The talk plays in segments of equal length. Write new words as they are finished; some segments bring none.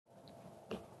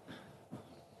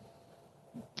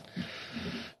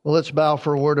Well, let's bow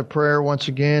for a word of prayer once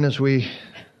again as we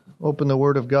open the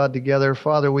Word of God together.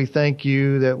 Father, we thank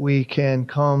you that we can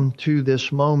come to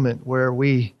this moment where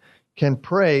we can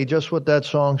pray just what that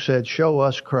song said, show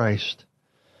us Christ.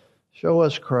 Show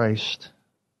us Christ.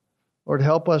 Lord,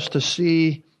 help us to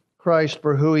see Christ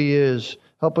for who He is.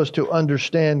 Help us to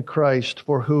understand Christ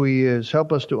for who He is.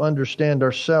 Help us to understand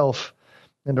ourselves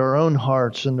and our own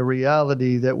hearts and the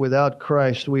reality that without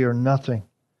Christ we are nothing.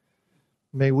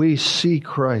 May we see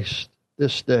Christ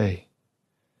this day.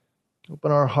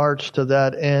 Open our hearts to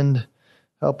that end.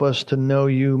 Help us to know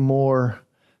You more,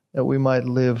 that we might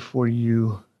live for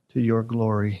You to Your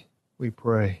glory. We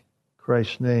pray. In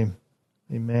Christ's name,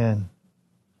 amen.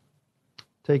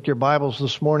 Take your Bibles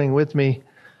this morning with me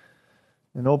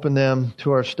and open them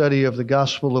to our study of the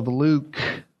Gospel of Luke.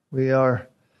 We are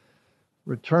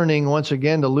returning once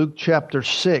again to Luke chapter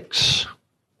 6.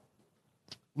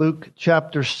 Luke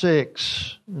chapter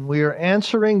 6. And we are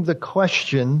answering the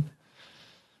question,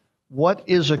 what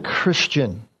is a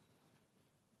Christian?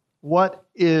 What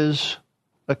is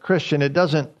a Christian? It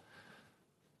doesn't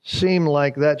seem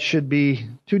like that should be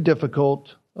too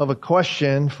difficult of a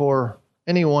question for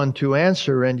anyone to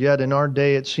answer, and yet in our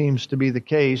day it seems to be the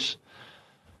case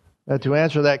that to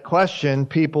answer that question,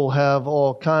 people have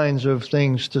all kinds of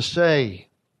things to say.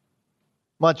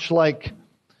 Much like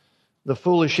the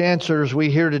foolish answers we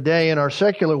hear today in our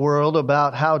secular world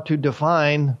about how to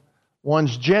define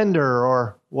one's gender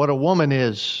or what a woman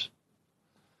is.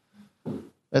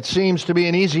 That seems to be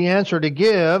an easy answer to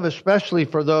give, especially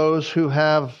for those who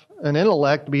have an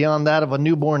intellect beyond that of a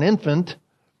newborn infant.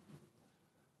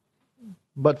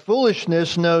 But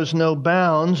foolishness knows no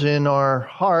bounds in our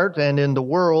heart and in the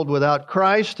world without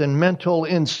Christ, and mental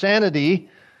insanity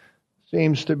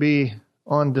seems to be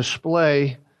on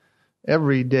display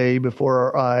every day before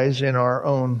our eyes in our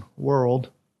own world.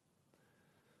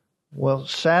 Well,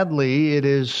 sadly, it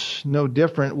is no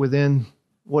different within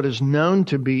what is known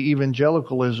to be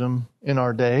evangelicalism in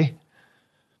our day.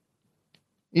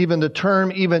 Even the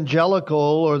term evangelical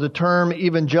or the term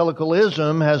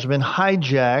evangelicalism has been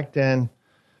hijacked, and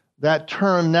that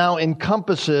term now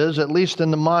encompasses, at least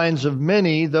in the minds of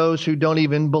many, those who don't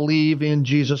even believe in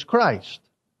Jesus Christ.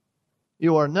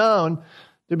 You are known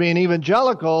to be an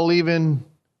evangelical even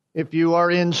if you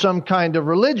are in some kind of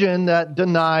religion that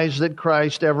denies that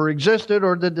Christ ever existed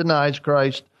or that denies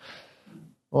Christ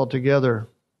altogether.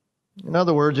 In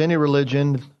other words, any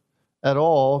religion at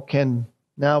all can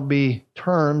now be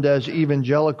termed as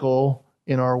evangelical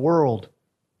in our world.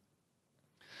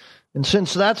 And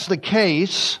since that's the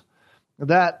case,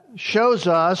 that shows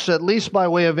us, at least by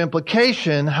way of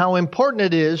implication, how important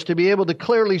it is to be able to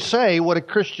clearly say what a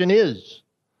Christian is.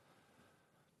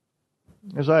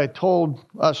 As I told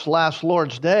us last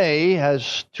Lord's Day,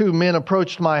 as two men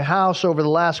approached my house over the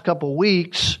last couple of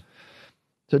weeks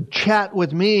to chat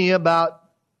with me about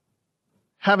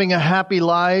having a happy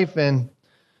life and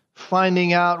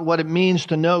finding out what it means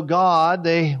to know God,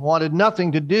 they wanted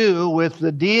nothing to do with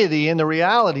the deity and the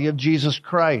reality of Jesus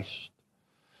Christ.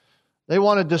 They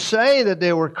wanted to say that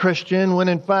they were Christian when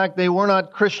in fact they were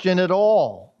not Christian at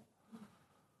all.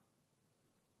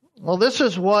 Well, this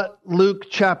is what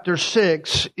Luke chapter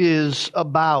 6 is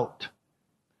about.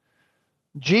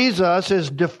 Jesus is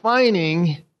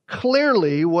defining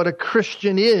clearly what a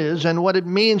Christian is and what it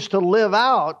means to live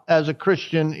out as a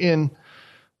Christian in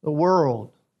the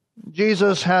world.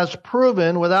 Jesus has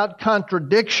proven without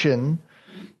contradiction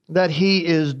that He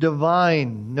is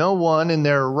divine. No one in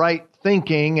their right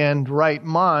thinking and right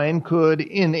mind could,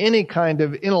 in any kind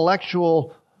of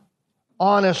intellectual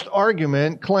honest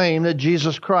argument, claim that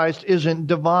Jesus Christ isn't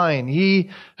divine. He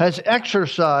has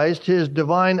exercised His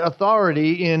divine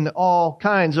authority in all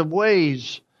kinds of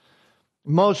ways,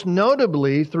 most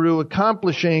notably through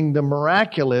accomplishing the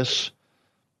miraculous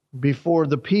before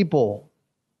the people.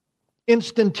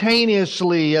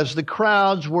 Instantaneously, as the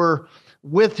crowds were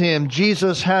with Him,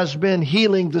 Jesus has been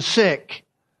healing the sick.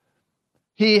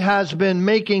 He has been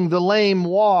making the lame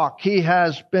walk. He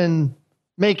has been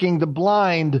making the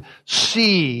blind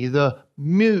see, the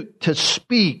mute to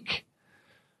speak.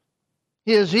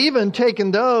 He has even taken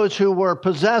those who were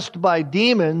possessed by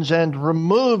demons and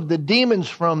removed the demons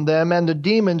from them, and the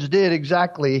demons did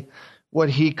exactly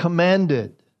what He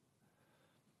commanded.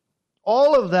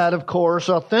 All of that, of course,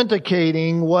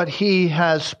 authenticating what He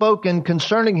has spoken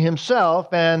concerning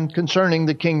Himself and concerning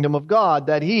the kingdom of God,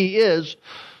 that He is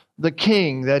the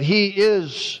King, that He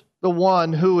is the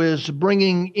one who is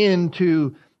bringing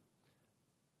into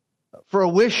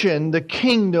fruition the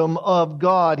kingdom of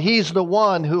God. He's the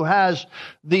one who has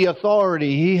the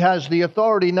authority. He has the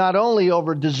authority not only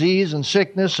over disease and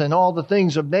sickness and all the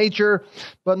things of nature,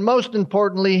 but most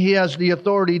importantly, He has the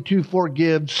authority to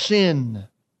forgive sin.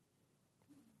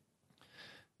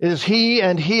 It is He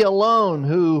and He alone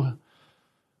who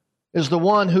is the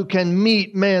one who can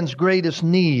meet man's greatest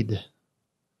need.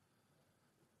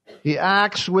 He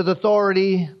acts with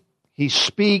authority. He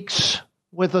speaks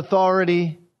with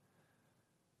authority.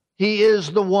 He is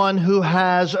the one who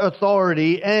has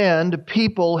authority, and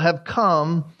people have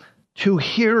come to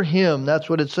hear Him. That's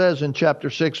what it says in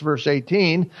chapter 6, verse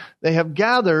 18. They have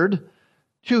gathered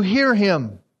to hear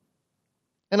Him.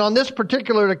 And on this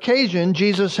particular occasion,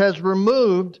 Jesus has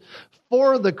removed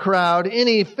for the crowd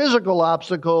any physical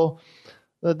obstacle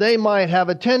that they might have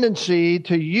a tendency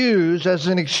to use as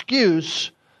an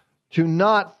excuse to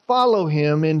not follow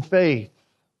Him in faith.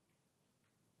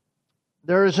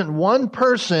 There isn't one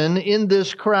person in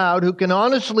this crowd who can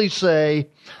honestly say,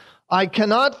 I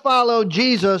cannot follow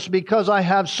Jesus because I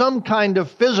have some kind of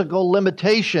physical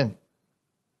limitation.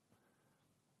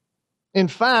 In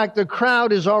fact, the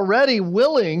crowd is already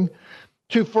willing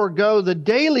to forego the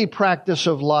daily practice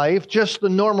of life, just the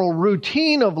normal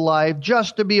routine of life,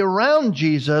 just to be around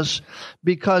Jesus,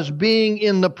 because being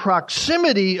in the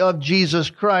proximity of Jesus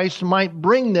Christ might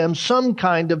bring them some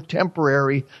kind of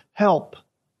temporary help.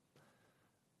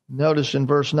 Notice in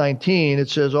verse 19, it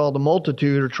says, all the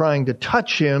multitude are trying to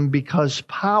touch Him because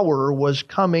power was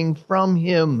coming from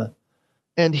Him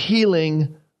and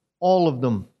healing all of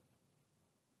them.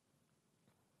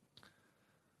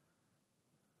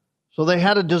 So they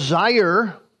had a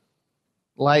desire,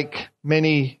 like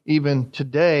many even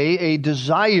today, a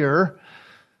desire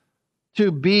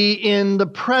to be in the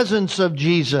presence of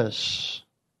Jesus,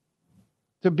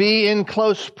 to be in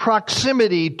close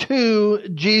proximity to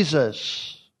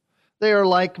Jesus. They are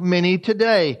like many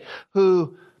today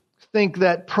who think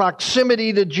that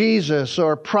proximity to Jesus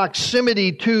or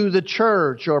proximity to the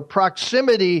church or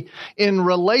proximity in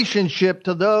relationship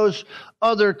to those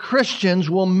other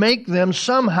Christians will make them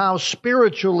somehow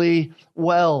spiritually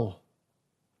well.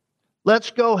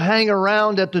 Let's go hang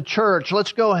around at the church.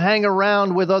 Let's go hang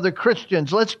around with other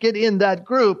Christians. Let's get in that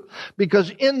group,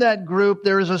 because in that group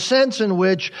there is a sense in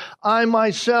which I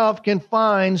myself can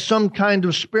find some kind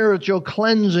of spiritual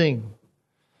cleansing.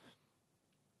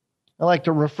 I like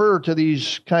to refer to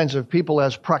these kinds of people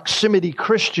as proximity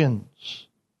Christians.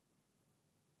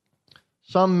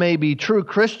 Some may be true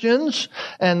Christians,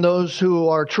 and those who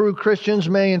are true Christians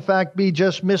may in fact be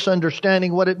just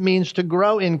misunderstanding what it means to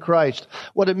grow in Christ,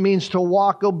 what it means to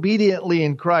walk obediently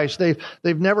in Christ. They've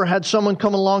never had someone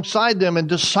come alongside them and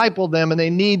disciple them, and they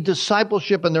need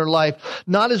discipleship in their life.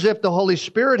 Not as if the Holy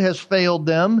Spirit has failed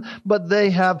them, but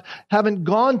they haven't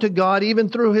gone to God even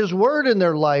through His Word in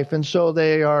their life, and so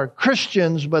they are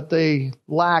Christians, but they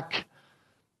lack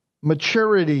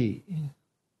maturity.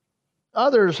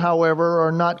 Others, however,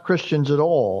 are not Christians at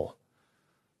all.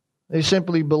 They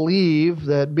simply believe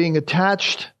that being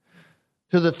attached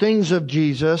to the things of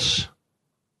Jesus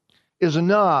is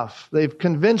enough. They've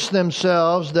convinced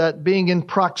themselves that being in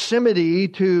proximity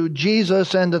to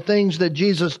Jesus and the things that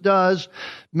Jesus does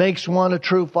makes one a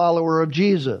true follower of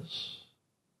Jesus.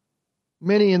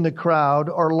 Many in the crowd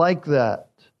are like that.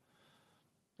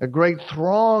 A great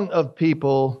throng of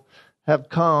people have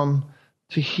come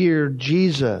to hear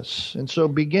Jesus. And so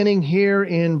beginning here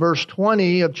in verse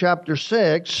 20 of chapter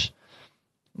 6,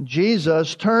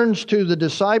 Jesus turns to the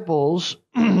disciples,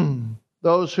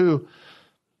 those who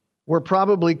were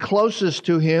probably closest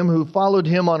to Him, who followed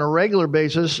Him on a regular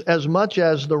basis, as much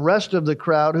as the rest of the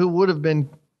crowd who would have been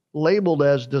labeled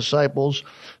as disciples,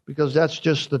 because that's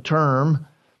just the term.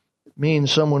 It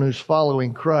means someone who's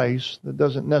following Christ. That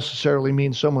doesn't necessarily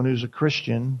mean someone who's a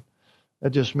Christian. That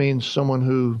just means someone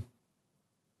who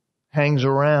hangs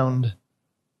around.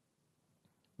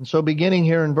 And so beginning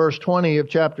here in verse 20 of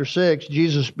chapter 6,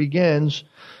 Jesus begins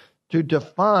to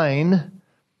define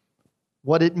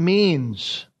what it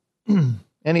means.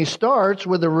 And He starts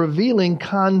with a revealing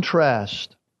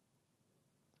contrast.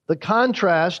 The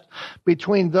contrast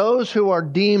between those who are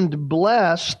deemed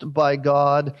blessed by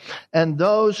God and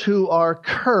those who are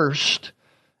cursed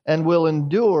and will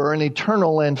endure an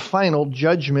eternal and final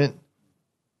judgment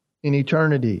in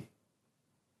eternity.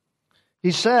 He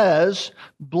says,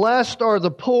 blessed are the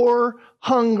poor,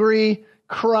 hungry,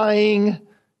 crying,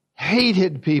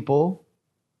 hated people,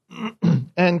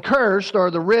 and cursed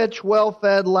are the rich,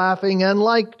 well-fed, laughing, and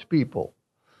liked people.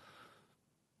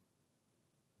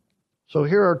 So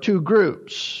here are two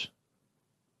groups.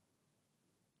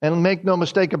 And make no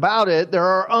mistake about it, there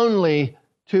are only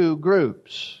two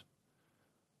groups.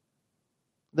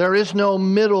 There is no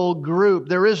middle group.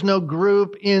 There is no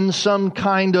group in some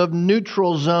kind of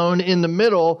neutral zone in the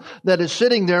middle that is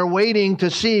sitting there waiting to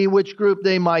see which group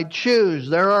they might choose.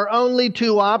 There are only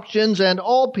two options, and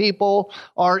all people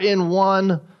are in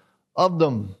one of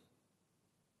them.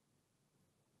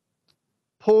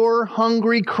 Poor,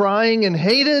 hungry, crying, and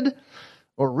hated,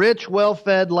 or rich,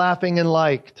 well-fed, laughing, and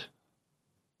liked.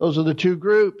 Those are the two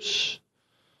groups.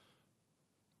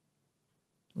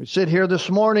 We sit here this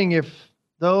morning, if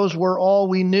those were all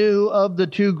we knew of the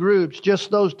two groups, just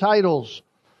those titles.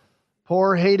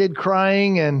 Poor, hated,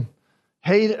 crying, and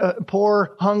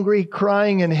poor, hungry,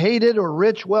 crying, and hated, or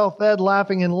rich, well-fed,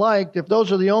 laughing, and liked. If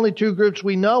those are the only two groups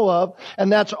we know of,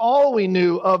 and that's all we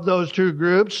knew of those two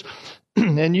groups,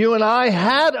 and you and I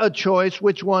had a choice,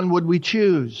 which one would we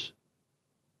choose?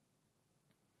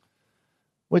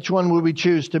 Which one would we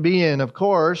choose to be in? Of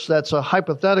course, that's a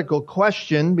hypothetical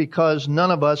question because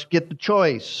none of us get the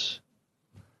choice.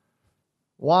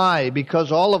 Why?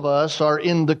 Because all of us are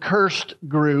in the cursed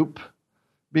group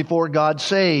before God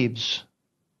saves.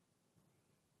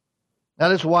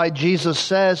 That is why Jesus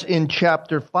says in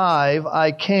chapter 5,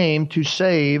 I came to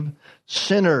save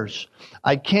sinners.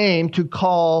 I came to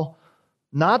call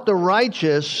not the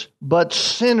righteous, but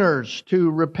sinners to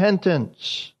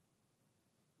repentance.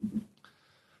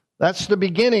 That's the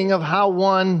beginning of how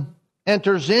one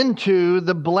enters into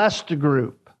the blessed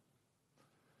group.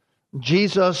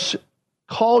 Jesus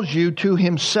calls you to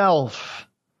Himself.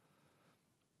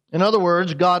 In other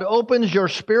words, God opens your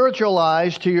spiritual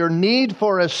eyes to your need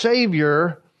for a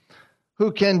Savior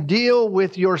who can deal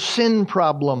with your sin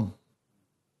problem.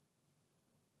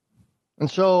 And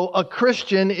so a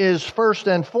Christian is first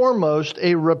and foremost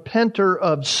a repenter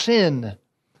of sin.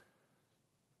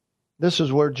 This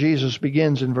is where Jesus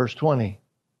begins in verse 20.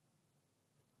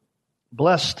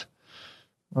 Blessed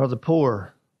are the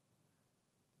poor.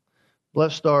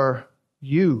 Blessed are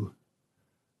you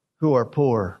who are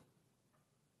poor.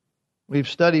 We've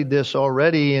studied this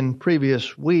already in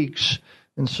previous weeks,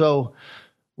 and so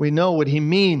we know what He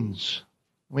means.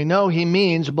 We know He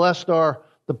means blessed are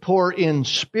the poor in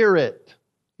spirit.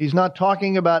 He's not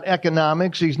talking about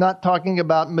economics. He's not talking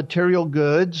about material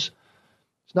goods.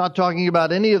 He's not talking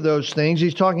about any of those things.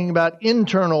 He's talking about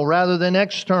internal rather than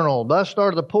external. Blessed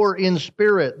are the poor in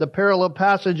spirit. The parallel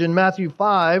passage in Matthew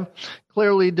 5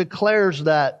 clearly declares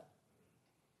that.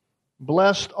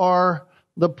 Blessed are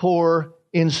the poor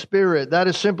in spirit. That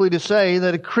is simply to say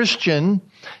that a Christian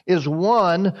is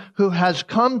one who has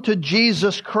come to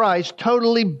Jesus Christ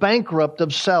totally bankrupt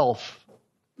of self.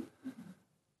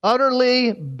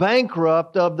 Utterly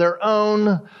bankrupt of their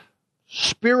own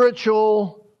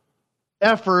spiritual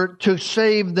effort to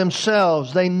save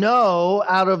themselves. They know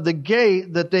out of the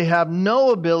gate that they have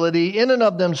no ability in and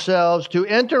of themselves to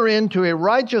enter into a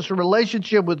righteous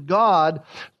relationship with God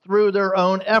through their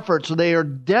own efforts. They are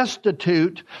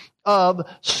destitute of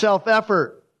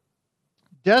self-effort,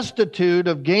 destitute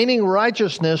of gaining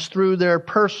righteousness through their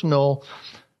personal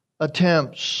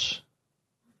attempts.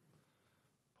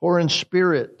 Poor in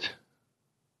spirit.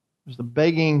 There's the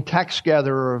begging tax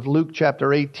gatherer of Luke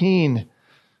chapter 18,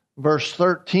 verse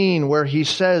 13, where he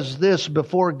says this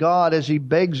before God as he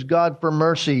begs God for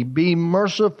mercy, be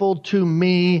merciful to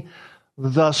me,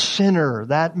 the sinner.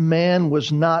 That man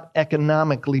was not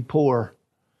economically poor,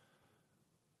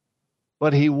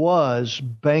 but he was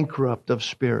bankrupt of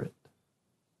spirit.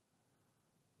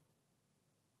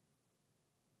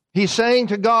 He's saying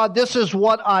to God, this is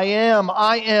what I am.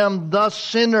 I am the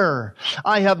sinner.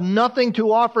 I have nothing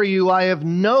to offer you. I have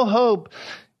no hope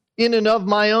in and of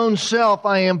my own self.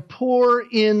 I am poor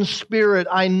in spirit.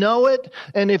 I know it.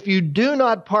 And if you do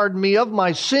not pardon me of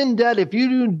my sin debt, if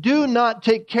you do not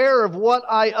take care of what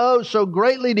I owe so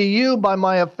greatly to you by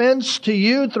my offense to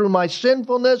you through my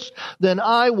sinfulness, then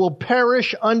I will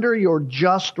perish under your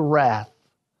just wrath.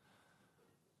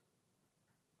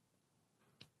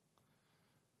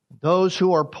 Those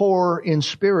who are poor in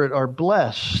spirit are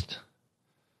blessed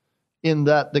in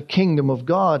that the kingdom of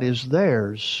God is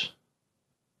theirs.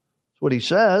 That's what he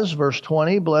says, verse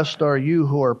 20, blessed are you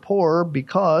who are poor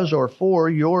because, or for,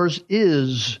 yours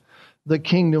is the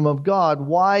kingdom of God.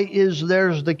 Why is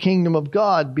theirs the kingdom of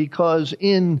God? Because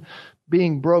in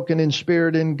being broken in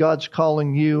spirit, in God's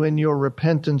calling you, in your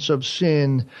repentance of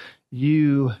sin,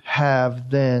 you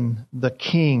have then the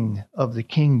king of the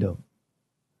kingdom.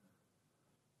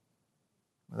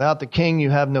 Without the king, you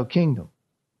have no kingdom.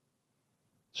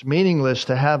 It's meaningless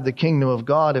to have the kingdom of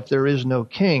God if there is no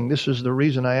king. This is the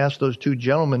reason I asked those two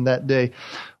gentlemen that day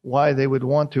why they would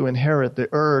want to inherit the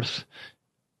earth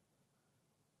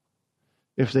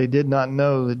if they did not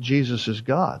know that Jesus is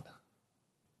God.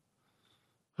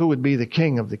 Who would be the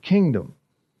king of the kingdom?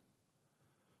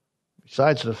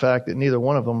 Besides the fact that neither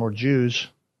one of them were Jews.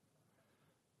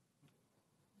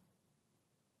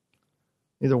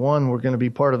 Neither one were going to be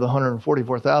part of the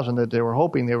 144,000 that they were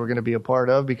hoping they were going to be a part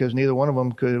of, because neither one of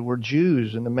them were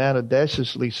Jews. And the man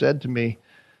audaciously said to me,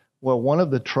 well, one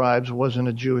of the tribes wasn't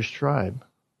a Jewish tribe.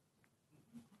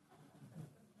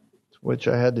 Which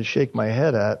I had to shake my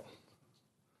head at.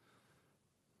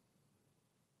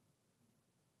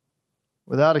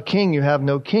 Without a king, you have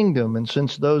no kingdom. And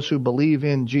since those who believe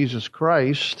in Jesus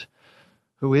Christ,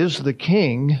 who is the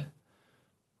king,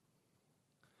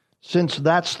 since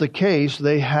that's the case,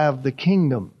 they have the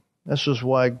kingdom. This is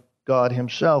why God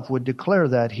himself would declare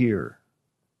that here.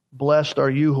 Blessed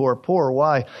are you who are poor.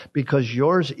 Why? Because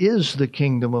yours is the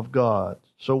kingdom of God.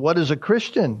 So what is a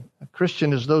Christian? A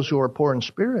Christian is those who are poor in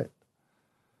spirit.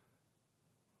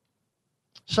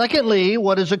 Secondly,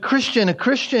 what is a Christian? A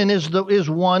Christian is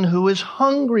one who is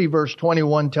hungry. Verse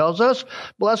 21 tells us,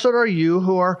 blessed are you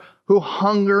who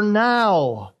hunger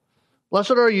now.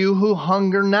 Blessed are you who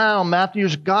hunger now.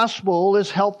 Matthew's gospel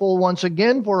is helpful once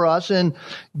again for us in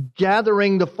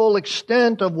gathering the full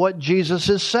extent of what Jesus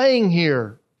is saying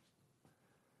here.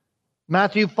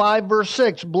 Matthew 5 verse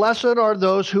 6, blessed are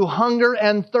those who hunger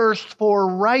and thirst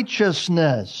for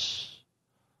righteousness.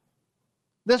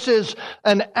 This is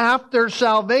an after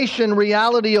salvation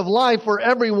reality of life for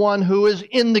everyone who is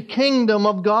in the kingdom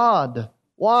of God.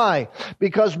 Why?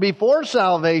 Because before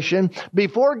salvation,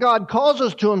 before God calls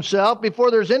us to himself,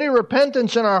 before there's any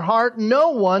repentance in our heart,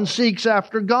 no one seeks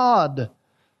after God.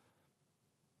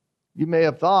 You may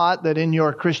have thought that in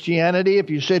your Christianity,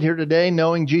 if you sit here today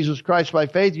knowing Jesus Christ by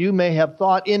faith, you may have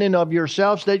thought in and of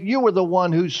yourselves that you were the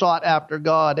one who sought after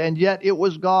God, and yet it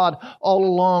was God all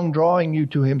along drawing you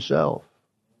to himself.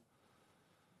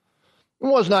 It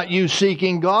was not you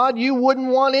seeking God. You wouldn't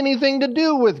want anything to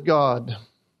do with God.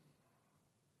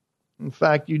 In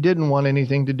fact, you didn't want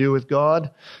anything to do with God.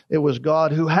 It was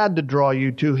God who had to draw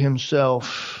you to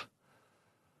himself.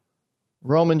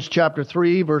 Romans chapter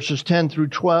 3, verses 10 through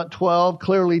 12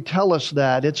 clearly tell us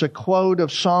that. It's a quote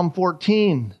of Psalm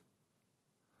 14.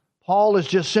 Paul is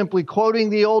just simply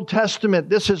quoting the Old Testament.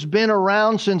 This has been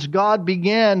around since God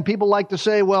began. People like to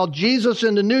say, well, Jesus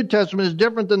in the New Testament is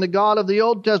different than the God of the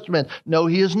Old Testament. No,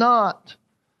 he is not.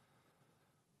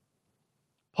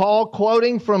 Paul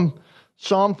quoting from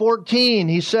Psalm 14,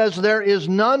 he says, there is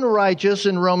none righteous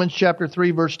in Romans chapter 3,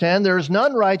 verse 10. There is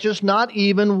none righteous, not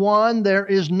even one. There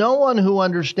is no one who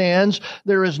understands.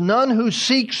 There is none who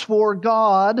seeks for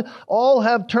God. All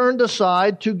have turned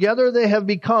aside. Together they have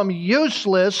become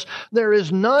useless. There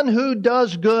is none who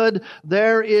does good.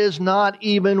 There is not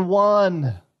even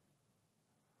one.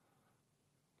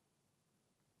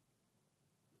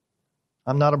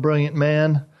 I'm not a brilliant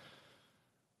man.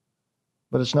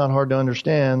 But it's not hard to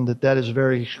understand that that is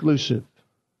very exclusive.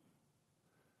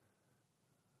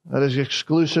 That is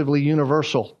exclusively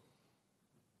universal.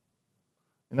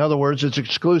 In other words, it's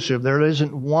exclusive. There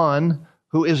isn't one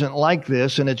who isn't like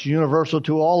this, and it's universal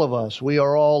to all of us. We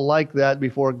are all like that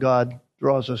before God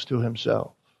draws us to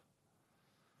himself.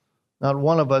 Not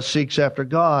one of us seeks after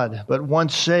God, but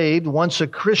once saved, once a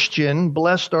Christian,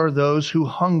 blessed are those who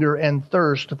hunger and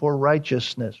thirst for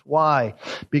righteousness. Why?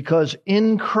 Because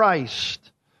in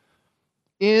Christ,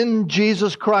 in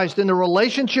Jesus Christ, in the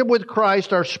relationship with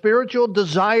Christ, our spiritual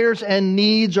desires and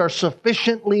needs are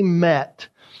sufficiently met.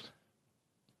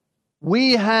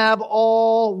 We have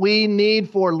all we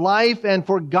need for life and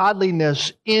for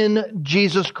godliness in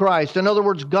Jesus Christ. In other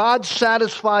words, God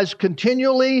satisfies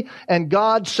continually and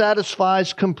God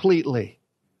satisfies completely.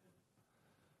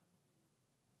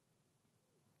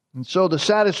 And so the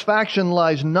satisfaction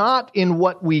lies not in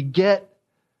what we get,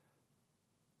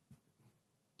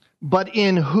 but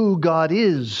in who God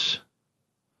is.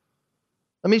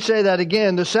 Let me say that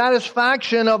again. The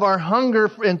satisfaction of our hunger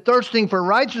and thirsting for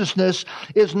righteousness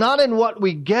is not in what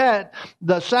we get.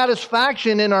 The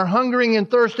satisfaction in our hungering and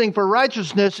thirsting for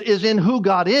righteousness is in who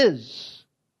God is.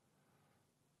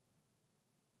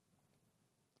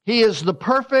 He is the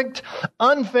perfect,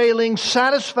 unfailing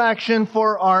satisfaction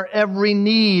for our every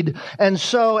need. And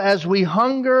so as we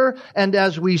hunger and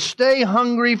as we stay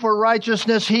hungry for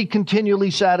righteousness, He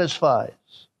continually satisfies.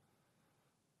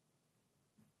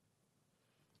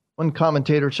 One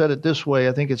commentator said it this way.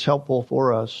 I think it's helpful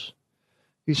for us.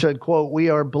 He said, quote, "We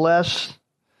are blessed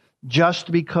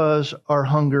just because our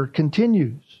hunger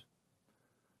continues."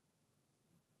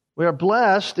 We are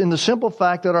blessed in the simple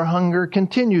fact that our hunger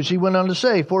continues. He went on to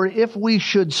say, "For if we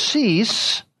should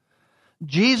cease,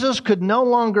 Jesus could no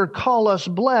longer call us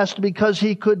blessed because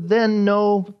He could then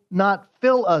not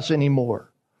fill us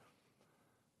anymore."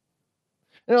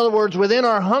 In other words, within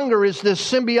our hunger is this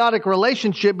symbiotic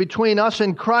relationship between us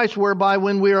and Christ, whereby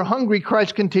when we are hungry,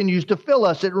 Christ continues to fill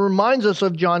us. It reminds us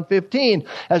of John 15.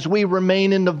 As we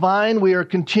remain in the vine, we are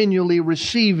continually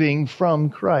receiving from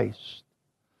Christ.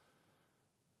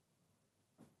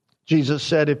 Jesus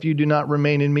said, if you do not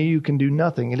remain in me, you can do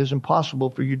nothing. It is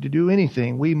impossible for you to do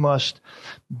anything. We must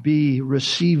be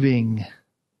receiving.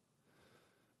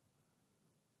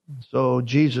 So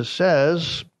Jesus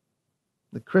says,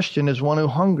 the Christian is one who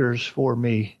hungers for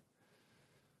me.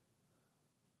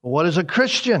 What is a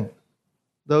Christian?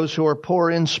 Those who are poor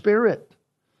in spirit.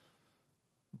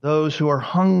 Those who are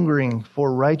hungering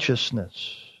for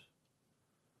righteousness.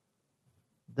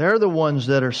 They're the ones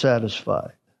that are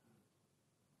satisfied.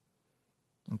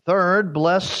 And third,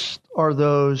 blessed are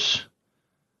those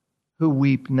who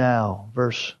weep now.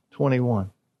 Verse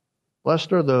 21.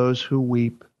 Blessed are those who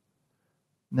weep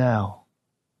now.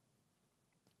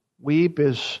 Weep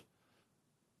is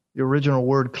the original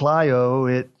word kleio.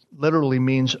 It literally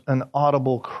means an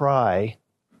audible cry.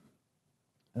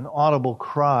 An audible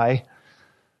cry.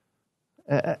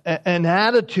 An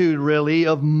attitude, really,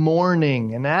 of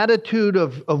mourning. An attitude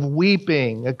of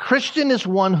weeping. A Christian is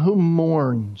one who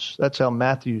mourns. That's how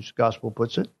Matthew's gospel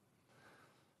puts it.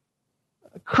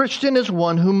 A Christian is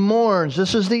one who mourns.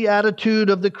 This is the attitude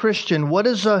of the Christian. What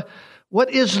is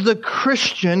the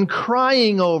Christian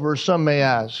crying over, some may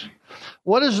ask?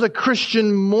 What is the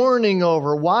Christian mourning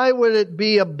over? Why would it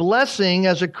be a blessing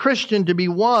as a Christian to be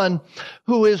one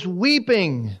who is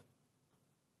weeping?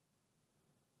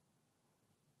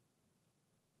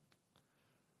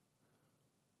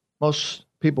 Most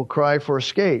people cry for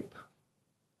escape.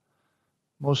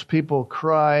 Most people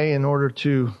cry in order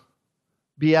to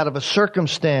be out of a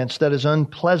circumstance that is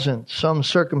unpleasant, some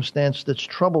circumstance that's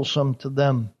troublesome to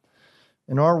them.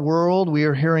 In our world, we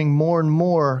are hearing more and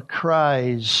more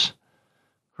cries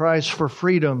for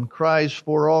freedom, cries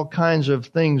for all kinds of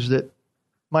things that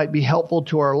might be helpful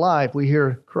to our life. We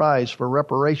hear cries for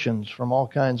reparations from all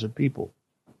kinds of people,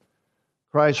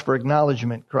 cries for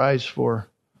acknowledgement, cries for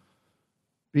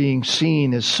being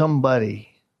seen as somebody.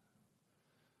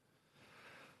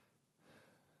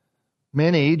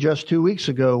 Many, just 2 weeks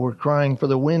ago, were crying for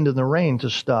the wind and the rain to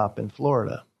stop in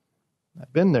Florida.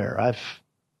 I've been there. I've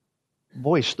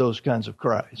voiced those kinds of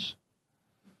cries.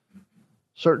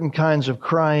 Certain kinds of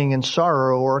crying and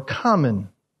sorrow are common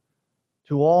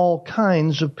to all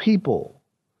kinds of people.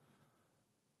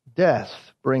 Death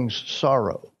brings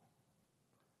sorrow.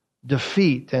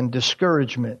 Defeat and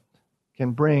discouragement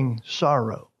can bring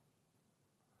sorrow.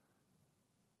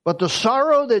 But the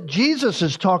sorrow that Jesus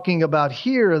is talking about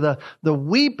here, the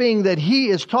weeping that he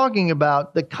is talking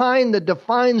about, the kind that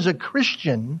defines a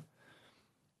Christian,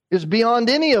 is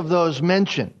beyond any of those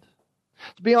mentioned.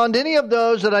 It's beyond any of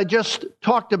those that I just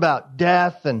talked about.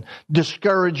 Death and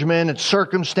discouragement and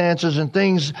circumstances and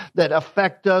things that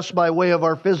affect us by way of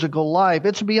our physical life.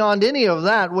 It's beyond any of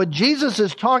that. What Jesus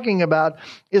is talking about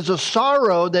is a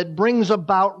sorrow that brings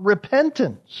about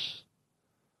repentance.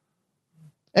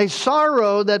 A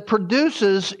sorrow that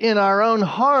produces in our own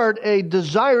heart a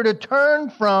desire to turn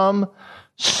from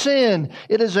sin.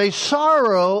 It is a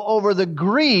sorrow over the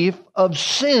grief of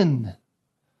sin.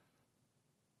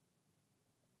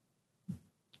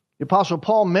 The Apostle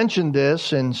Paul mentioned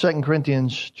this in 2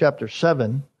 Corinthians chapter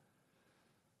 7.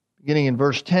 Beginning in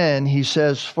verse 10, he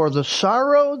says, "For the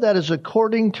sorrow that is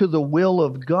according to the will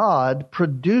of God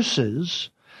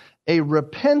produces a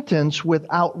repentance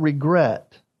without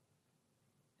regret,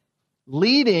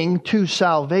 leading to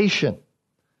salvation.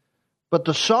 But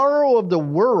the sorrow of the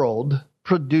world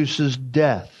produces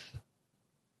death."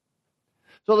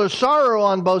 So there's sorrow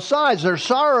on both sides. There's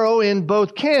sorrow in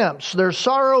both camps. There's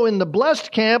sorrow in the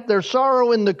blessed camp. There's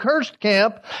sorrow in the cursed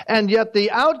camp. And yet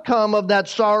the outcome of that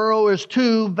sorrow is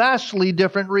two vastly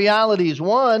different realities.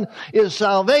 One is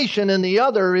salvation and the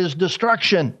other is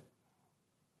destruction.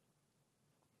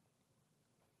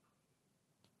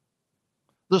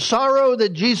 The sorrow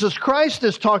that Jesus Christ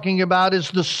is talking about is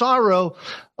the sorrow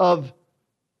of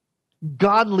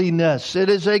godliness. It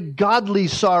is a godly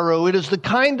sorrow. It is the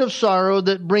kind of sorrow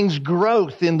that brings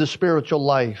growth in the spiritual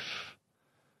life.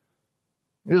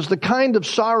 It is the kind of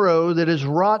sorrow that is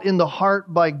wrought in the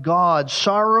heart by God,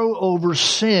 sorrow over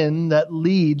sin that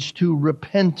leads to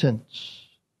repentance.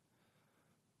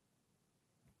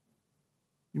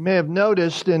 You may have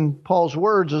noticed in Paul's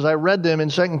words as I read them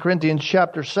in 2 Corinthians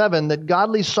chapter 7 that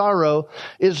godly sorrow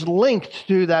is linked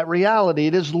to that reality.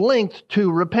 It is linked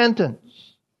to repentance.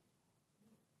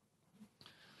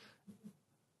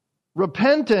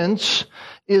 Repentance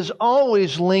is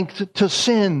always linked to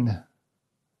sin.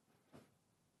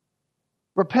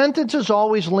 Repentance is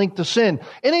always linked to sin.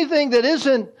 Anything that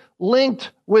isn't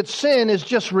linked with sin is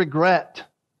just regret.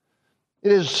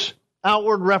 It is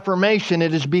outward reformation.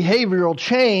 It is behavioral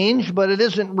change, but it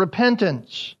isn't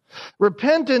repentance.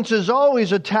 Repentance is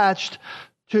always attached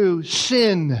to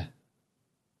sin.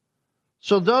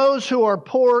 So those who are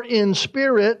poor in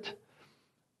spirit,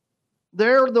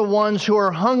 they're the ones who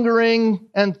are hungering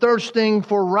and thirsting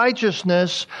for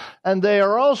righteousness, and they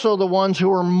are also the ones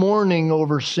who are mourning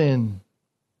over sin.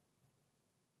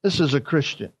 This is a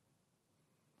Christian.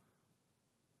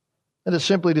 That is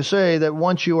simply to say that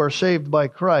once you are saved by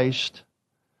Christ,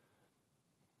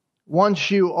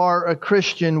 once you are a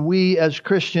Christian, we as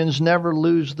Christians never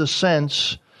lose the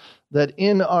sense that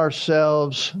in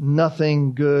ourselves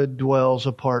nothing good dwells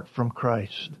apart from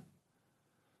Christ.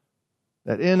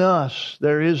 That in us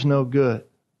there is no good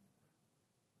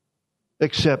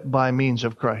except by means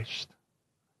of Christ.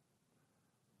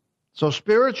 So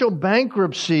spiritual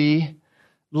bankruptcy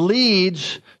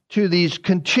leads to these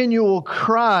continual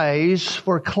cries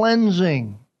for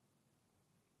cleansing.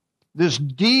 This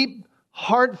deep,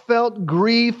 heartfelt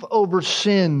grief over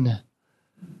sin.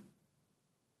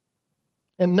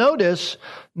 And notice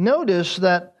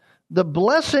that the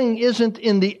blessing isn't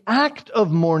in the act of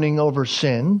mourning over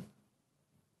sin.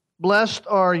 Blessed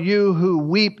are you who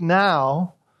weep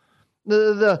now.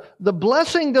 The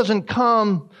blessing doesn't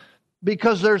come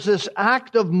because there's this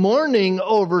act of mourning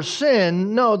over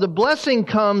sin. No, the blessing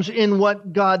comes in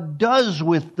what God does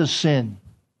with the sin.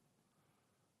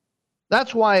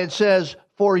 That's why it says,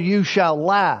 for you shall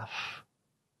laugh.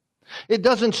 It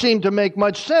doesn't seem to make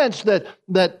much sense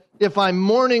that if I'm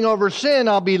mourning over sin,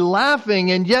 I'll be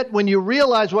laughing. And yet when you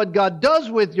realize what God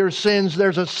does with your sins,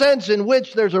 there's a sense in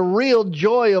which there's a real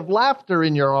joy of laughter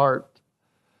in your heart.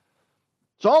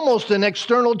 It's almost an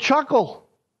external chuckle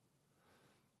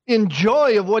in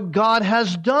joy of what God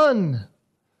has done.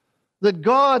 That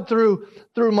God, through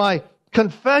my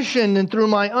confession and through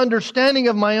my understanding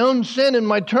of my own sin and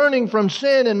my turning from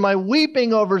sin and my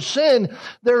weeping over sin,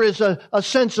 there is a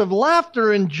sense of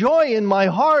laughter and joy in my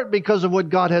heart because of what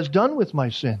God has done with my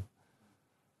sin.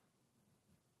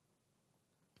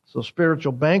 So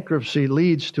spiritual bankruptcy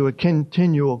leads to a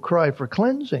continual cry for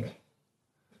cleansing.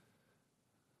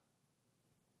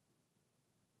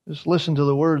 Just listen to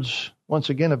the words once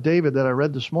again of David that I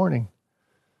read this morning.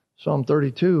 Psalm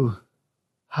 32.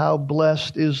 How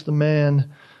blessed is the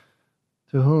man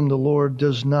to whom the Lord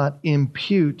does not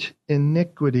impute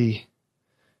iniquity,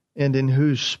 and in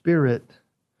whose spirit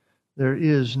there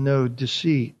is no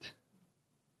deceit.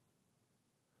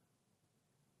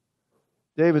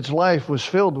 David's life was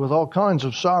filled with all kinds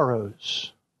of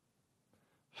sorrows.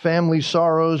 Family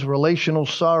sorrows, relational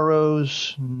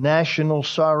sorrows, national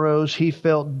sorrows. He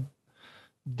felt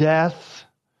death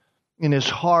in his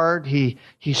heart. He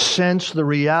sensed the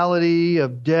reality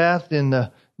of death in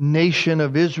the nation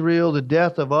of Israel, the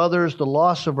death of others, the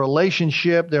loss of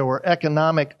relationship. There were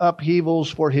economic upheavals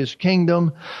for his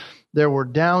kingdom. There were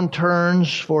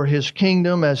downturns for his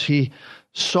kingdom as he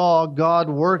saw God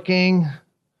working.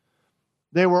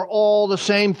 They were all the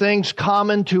same things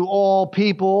common to all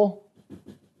people.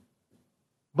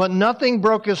 But nothing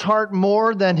broke his heart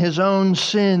more than his own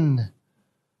sin.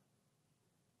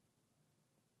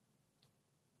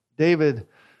 David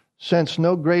sensed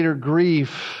no greater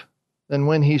grief than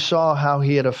when he saw how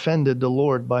he had offended the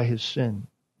Lord by his sin.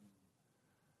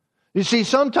 You see,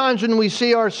 sometimes when we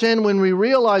see our sin, when we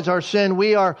realize our sin,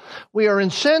 we are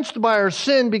incensed by our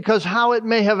sin because how it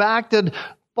may have acted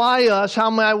by us, how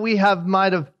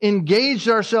might have engaged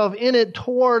ourselves in it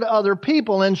toward other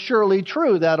people, and surely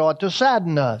true, that ought to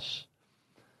sadden us.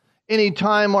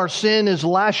 Anytime our sin is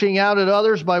lashing out at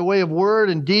others by way of word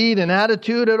and deed and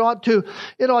attitude, it ought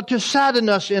to sadden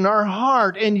us in our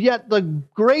heart. And yet the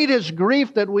greatest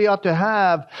grief that we ought to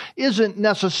have isn't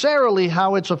necessarily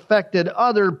how it's affected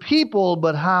other people,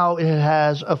 but how it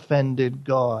has offended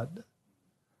God.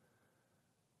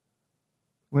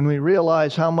 When we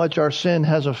realize how much our sin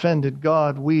has offended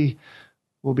God, we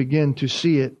will begin to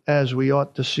see it as we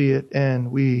ought to see it,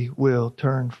 and we will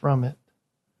turn from it.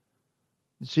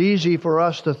 It's easy for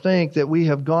us to think that we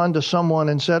have gone to someone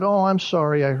and said, "Oh, I'm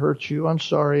sorry I hurt you. I'm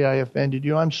sorry I offended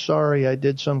you. I'm sorry I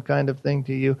did some kind of thing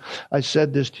to you. I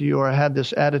said this to you, or I had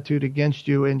this attitude against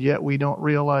you," and yet we don't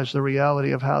realize the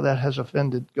reality of how that has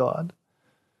offended God.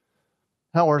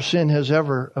 How our sin has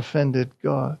ever offended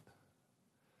God.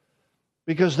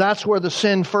 Because that's where the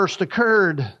sin first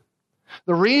occurred.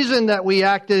 The reason that we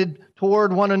acted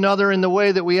toward one another in the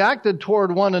way that we acted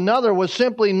toward one another was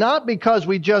simply not because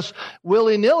we just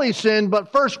willy-nilly sinned,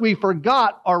 but first we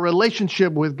forgot our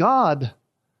relationship with God.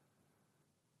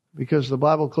 Because the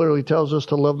Bible clearly tells us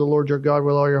to love the Lord your God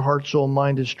with all your heart, soul,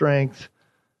 mind, and strength,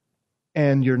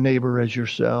 and your neighbor as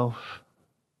yourself.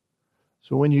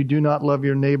 So when you do not love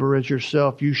your neighbor as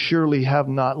yourself, you surely have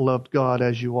not loved God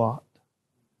as you ought.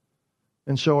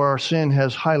 And so our sin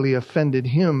has highly offended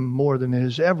Him more than it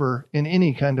has ever in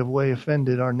any kind of way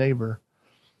offended our neighbor.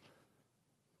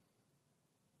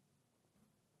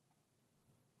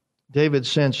 David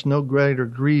sensed no greater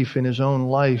grief in his own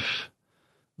life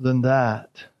than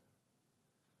that.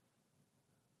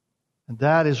 And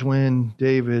that is when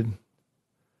David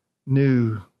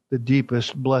knew the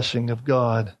deepest blessing of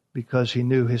God, because he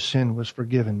knew his sin was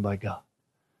forgiven by God.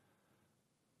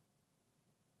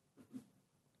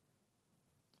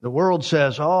 The world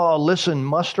says, oh, listen,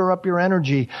 muster up your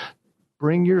energy.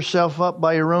 Bring yourself up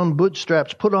by your own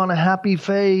bootstraps. Put on a happy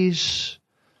face.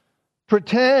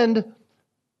 Pretend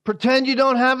you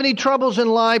don't have any troubles in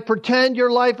life. Pretend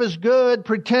your life is good.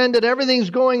 Pretend that everything's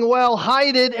going well.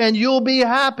 Hide it and you'll be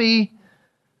happy.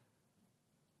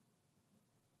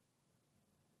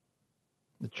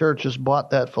 The church has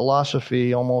bought that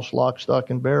philosophy almost lock, stock,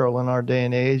 and barrel in our day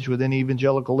and age. Within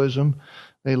evangelicalism,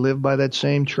 they live by that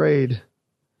same trade.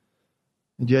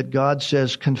 And yet God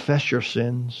says, confess your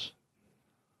sins.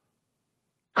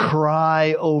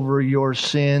 Cry over your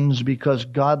sins, because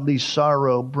godly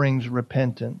sorrow brings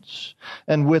repentance.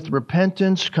 And with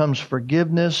repentance comes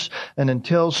forgiveness. And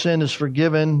until sin is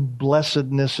forgiven,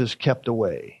 blessedness is kept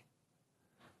away.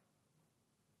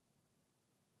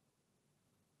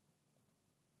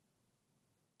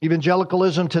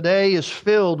 Evangelicalism today is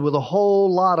filled with a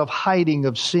whole lot of hiding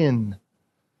of sin.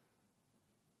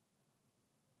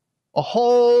 A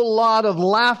whole lot of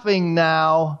laughing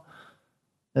now,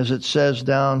 as it says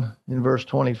down in verse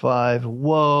 25.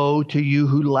 Woe to you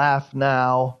who laugh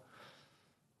now.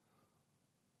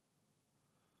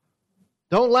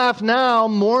 Don't laugh now,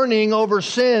 mourning over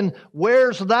sin.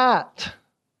 Where's that?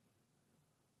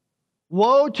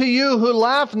 Woe to you who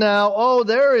laugh now. Oh,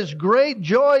 there is great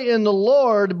joy in the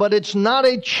Lord, but it's not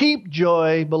a cheap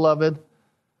joy, beloved.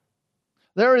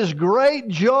 There is great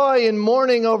joy in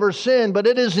mourning over sin, but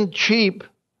it isn't cheap.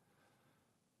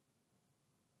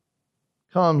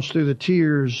 It comes through the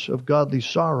tears of godly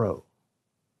sorrow.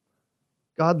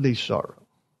 Godly sorrow.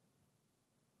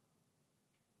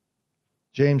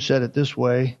 James said it this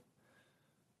way: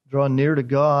 draw near to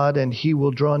God, and He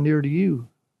will draw near to you.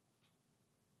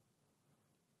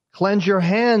 Cleanse your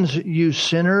hands, you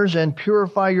sinners, and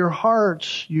purify your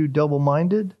hearts, you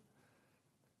double-minded.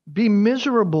 Be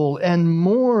miserable and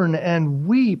mourn and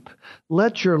weep.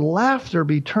 Let your laughter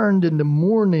be turned into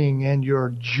mourning and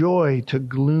your joy to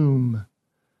gloom.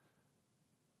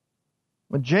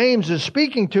 What James is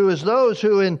speaking to is those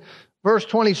who in verse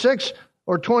 26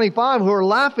 or 25 who are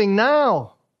laughing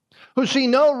now, who see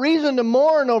no reason to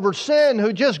mourn over sin,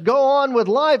 who just go on with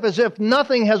life as if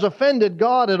nothing has offended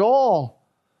God at all,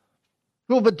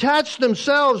 who have attached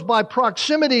themselves by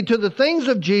proximity to the things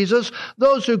of Jesus,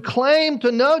 those who claim to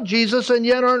know Jesus and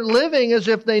yet aren't living as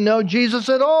if they know Jesus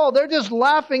at all. They're just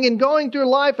laughing and going through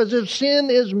life as if sin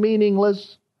is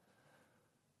meaningless.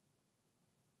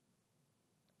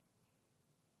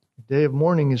 The day of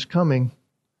mourning is coming.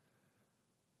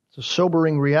 It's a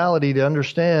sobering reality to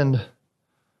understand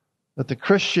that the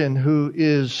Christian who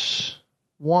is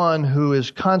one who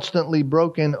is constantly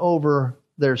broken over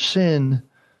their sin,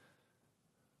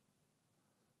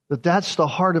 that's the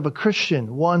heart of a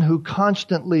Christian, one who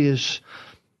constantly is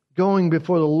going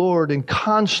before the Lord and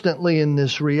constantly in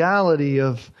this reality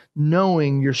of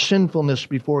knowing your sinfulness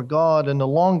before God. And the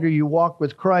longer you walk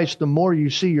with Christ, the more you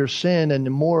see your sin and the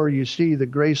more you see the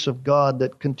grace of God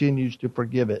that continues to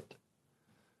forgive it.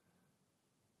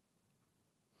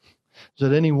 Is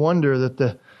it any wonder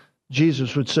that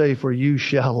Jesus would say, for you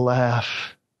shall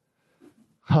laugh?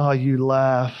 Ah, you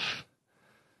laugh.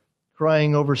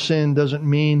 Crying over sin doesn't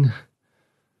mean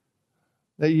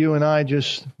that you and I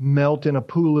just melt in a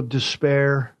pool of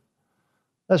despair.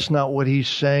 That's not what he's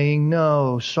saying.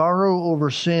 No, sorrow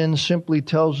over sin simply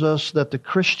tells us that the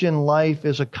Christian life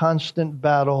is a constant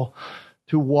battle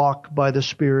to walk by the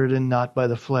Spirit and not by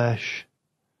the flesh.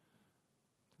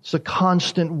 It's a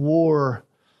constant war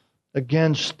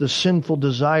against the sinful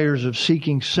desires of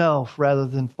seeking self rather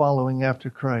than following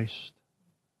after Christ.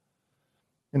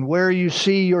 And where you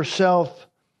see yourself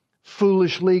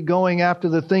foolishly going after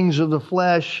the things of the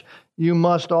flesh, you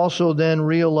must also then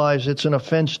realize it's an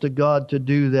offense to God to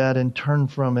do that and turn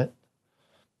from it.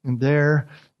 And there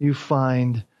you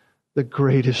find the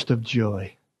greatest of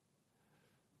joy.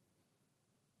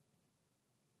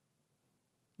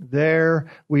 There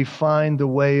we find the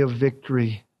way of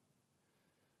victory.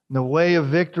 And the way of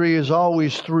victory is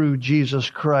always through Jesus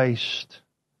Christ.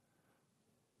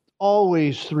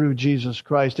 always through Jesus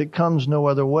Christ. It comes no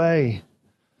other way.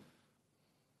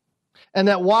 And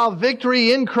that while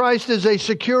victory in Christ is a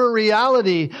secure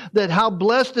reality, that how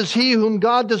blessed is he whom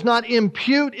God does not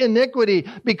impute iniquity,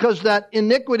 because that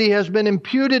iniquity has been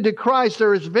imputed to Christ.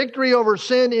 There is victory over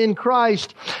sin in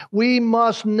Christ. We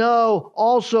must know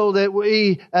also that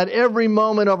we, at every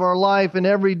moment of our life and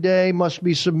every day, must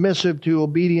be submissive to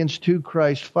obedience to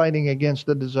Christ, fighting against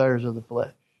the desires of the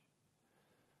flesh.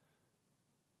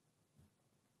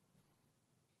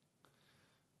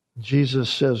 Jesus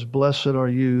says, "Blessed are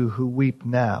you who weep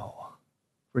now,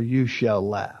 for you shall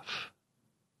laugh."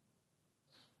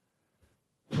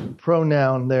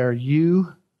 Pronoun there,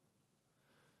 you.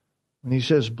 When he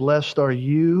says, "Blessed are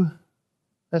you,"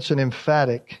 that's an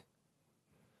emphatic.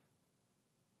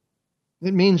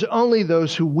 It means only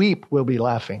those who weep will be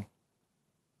laughing.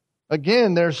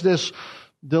 Again, there's this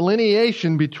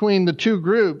delineation between the two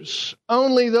groups.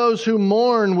 Only those who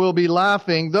mourn will be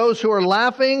laughing. Those who are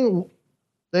laughing,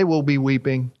 they will be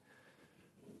weeping.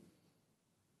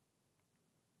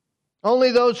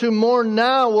 Only those who mourn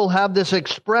now will have this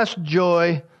expressed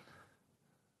joy.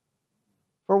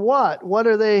 For what? What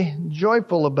are they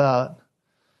joyful about?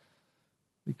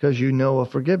 Because you know of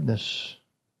forgiveness.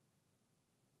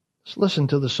 Let's listen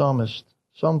to the psalmist.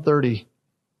 Psalm 30,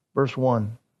 verse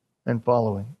 1 and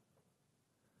following.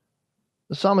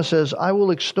 The psalmist says, "I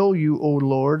will extol you, O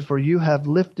Lord, for you have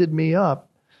lifted me up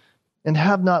and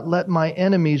have not let my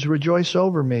enemies rejoice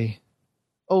over me.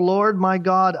 O Lord, my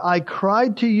God, I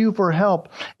cried to you for help,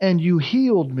 and you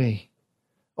healed me.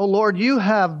 O Lord, you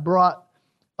have brought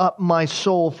up my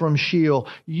soul from Sheol.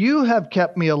 You have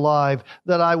kept me alive,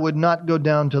 that I would not go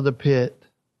down to the pit."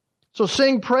 So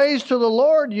sing praise to the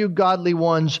Lord, you godly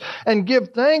ones, and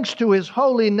give thanks to his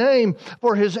holy name,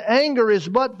 for his anger is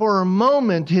but for a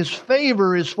moment, his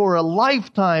favor is for a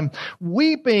lifetime.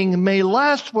 Weeping may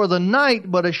last for the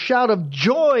night, but a shout of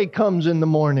joy comes in the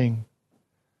morning.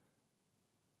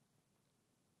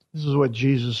 This is what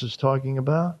Jesus is talking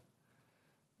about.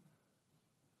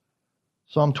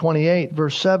 Psalm 28,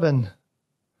 verse 7.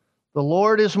 "The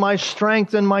Lord is my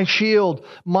strength and my shield.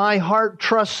 My heart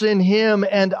trusts in him,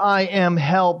 and I am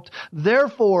helped.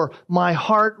 Therefore my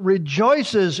heart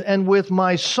rejoices, and with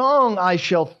my song I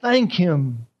shall thank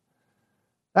him."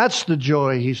 That's the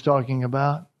joy he's talking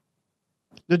about.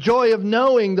 The joy of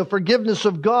knowing the forgiveness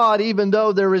of God even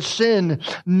though there is sin.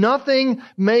 Nothing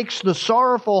makes the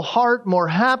sorrowful heart more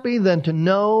happy than to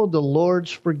know the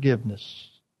Lord's forgiveness.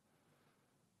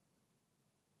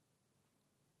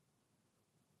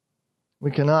 We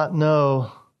cannot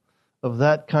know of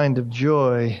that kind of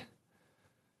joy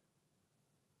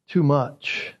too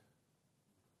much.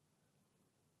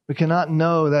 We cannot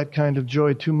know that kind of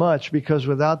joy too much, because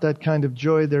without that kind of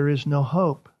joy there is no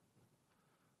hope.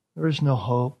 There is no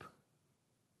hope.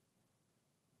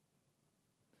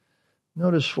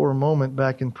 Notice for a moment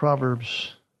back in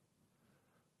Proverbs.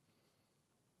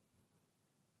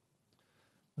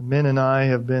 The men and I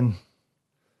have been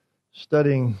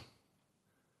studying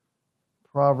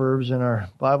Proverbs in our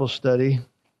Bible study.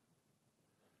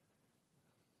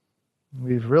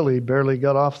 We've really barely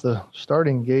got off the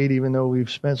starting gate, even though we've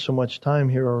spent so much time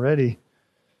here already.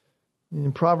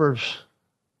 In Proverbs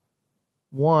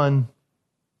 1,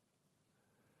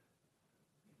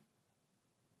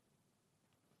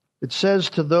 it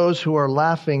says to those who are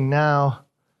laughing now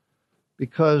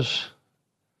because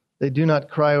they do not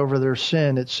cry over their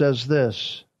sin, it says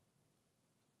this: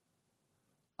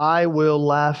 "I will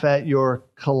laugh at your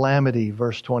calamity,"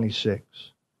 verse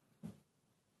 26.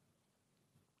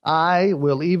 I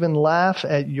will even laugh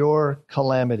at your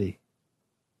calamity.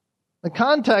 The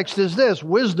context is this: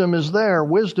 wisdom is there.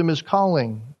 Wisdom is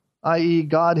calling, i.e.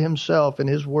 God himself in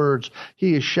his words.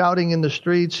 He is shouting in the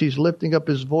streets. He's lifting up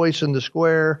his voice in the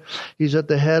square. He's at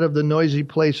the head of the noisy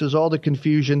places, all the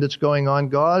confusion that's going on.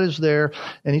 God is there,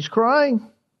 and he's crying.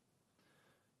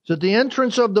 It's at the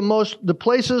entrance of the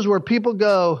places where people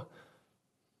go,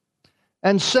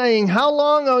 and saying, "How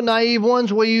long, O naive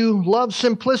ones, will you love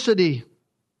simplicity?"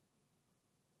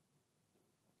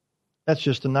 That's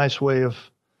just a nice way of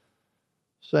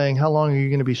saying, how long are you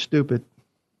going to be stupid?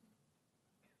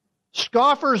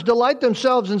 "Scoffers delight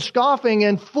themselves in scoffing,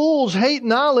 and fools hate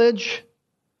knowledge.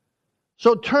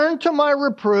 So turn to my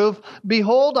reproof.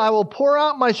 Behold, I will pour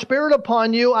out my spirit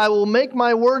upon you. I will make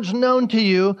my words known to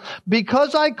you.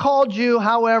 Because I called you,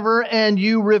 however, and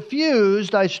you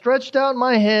refused, I stretched out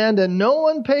my hand, and no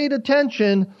one paid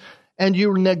attention. And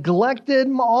you neglected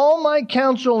all my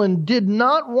counsel and did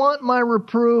not want my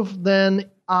reproof. Then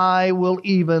I will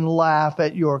even laugh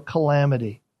at your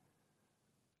calamity.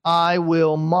 I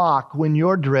will mock when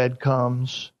your dread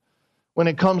comes. when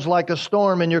it comes like a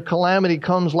storm and your calamity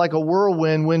comes like a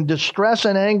whirlwind, when distress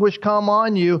and anguish come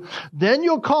on you, then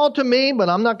you'll call to me, but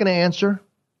I'm not going to answer.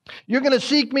 You're going to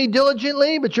seek me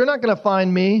diligently, but you're not going to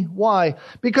find me. Why?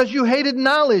 Because you hated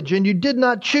knowledge and you did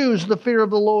not choose the fear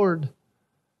of the Lord.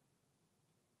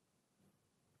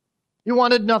 You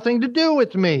wanted nothing to do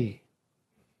with me.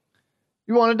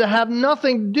 You wanted to have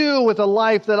nothing to do with a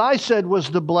life that I said was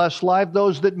the blessed life,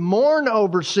 those that mourn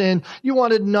over sin. You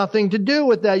wanted nothing to do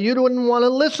with that. You didn't want to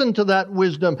listen to that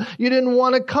wisdom. You didn't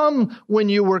want to come when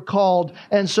you were called.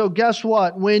 And so guess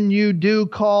what? When you do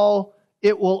call,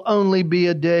 it will only be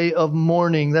a day of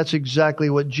mourning. That's exactly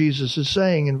what Jesus is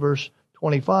saying in verse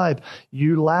 25.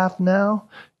 You laugh now,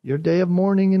 your day of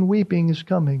mourning and weeping is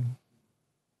coming.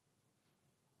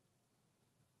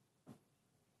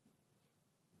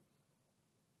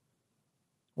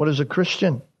 What is a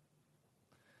Christian?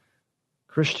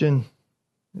 Christian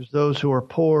is those who are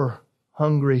poor,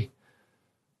 hungry,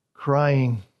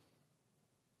 crying.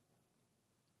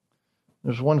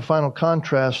 There's one final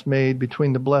contrast made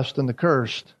between the blessed and the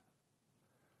cursed.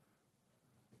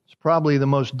 It's probably the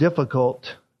most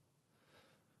difficult.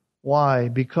 Why?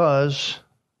 Because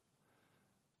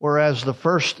whereas the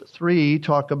first three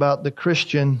talk about the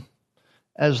Christian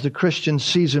as the Christian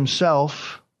sees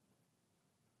himself,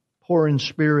 poor in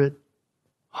spirit,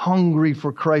 hungry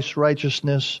for Christ's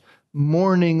righteousness,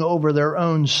 mourning over their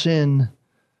own sin.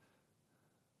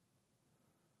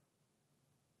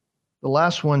 The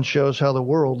last one shows how the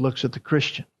world looks at the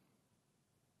Christian.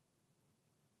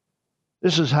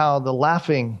 This is how the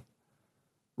laughing,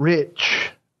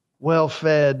 rich,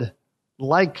 well-fed,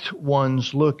 liked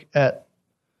ones look at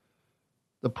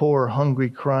the poor, hungry,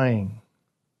 crying.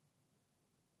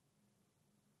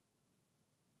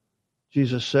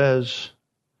 Jesus says,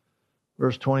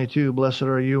 verse 22, blessed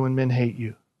are you when men hate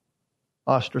you,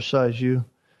 ostracize you,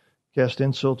 cast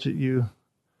insults at you,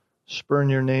 spurn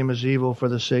your name as evil for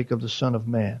the sake of the Son of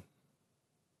Man.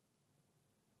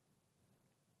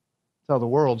 That's how the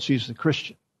world sees the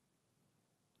Christian.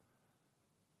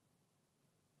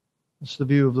 It's the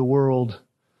view of the world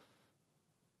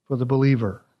for the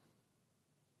believer.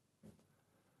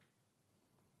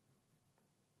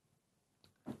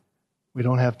 We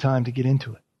don't have time to get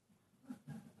into it.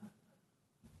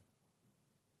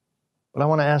 But I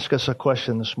want to ask us a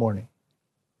question this morning.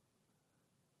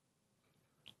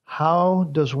 How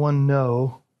does one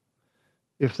know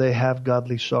if they have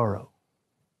godly sorrow?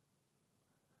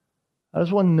 How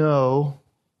does one know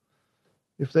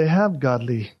if they have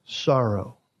godly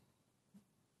sorrow?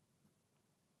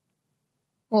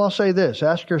 Well, I'll say this.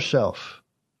 Ask yourself,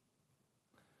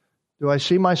 do I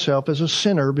see myself as a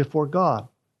sinner before God?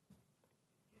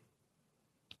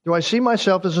 Do I see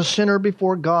myself as a sinner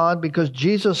before God because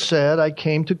Jesus said I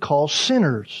came to call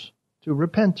sinners to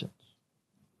repentance?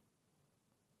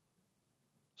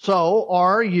 So,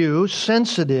 are you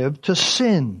sensitive to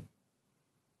sin?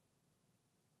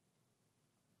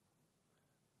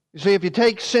 You see, if you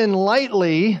take sin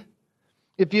lightly,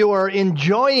 if you are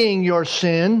enjoying your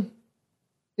sin,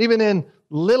 even in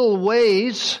little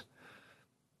ways,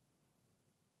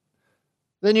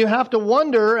 then you have to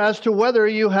wonder as to whether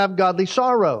you have godly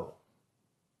sorrow.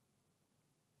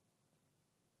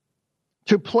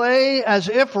 To play as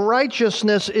if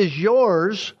righteousness is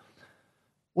yours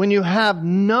when you have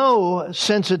no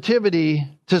sensitivity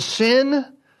to sin,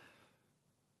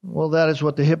 well, that is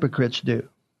what the hypocrites do.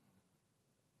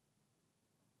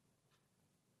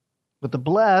 But the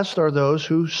blessed are those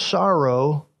who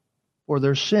sorrow for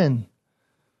their sin.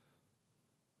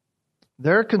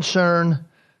 Their concern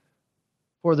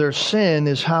for their sin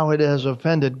is how it has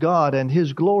offended God and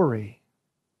His glory,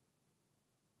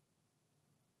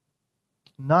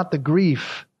 not the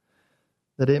grief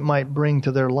that it might bring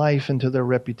to their life and to their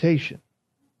reputation.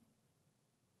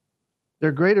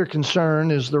 Their greater concern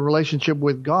is the relationship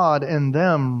with God and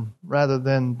them rather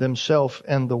than themselves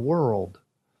and the world.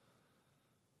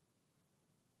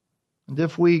 And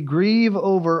if we grieve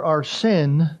over our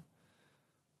sin,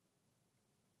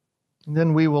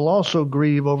 then we will also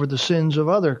grieve over the sins of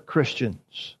other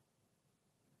Christians.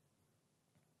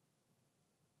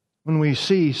 When we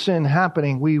see sin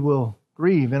happening, we will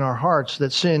grieve in our hearts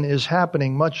that sin is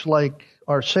happening, much like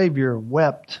our Savior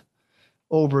wept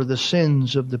over the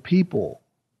sins of the people.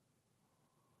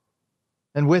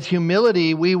 And with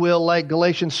humility, we will, like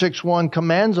Galatians 6:1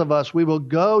 commands of us, we will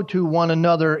go to one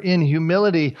another in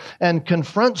humility and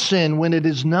confront sin when it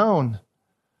is known.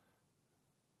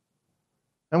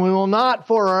 And we will not,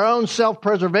 for our own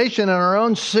self-preservation and our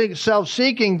own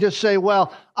self-seeking, just say,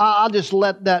 well, I'll just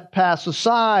let that pass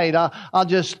aside. I'll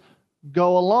just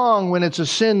go along when it's a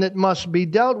sin that must be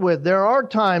dealt with. There are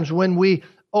times when we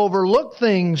overlook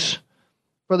things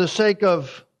for the sake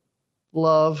of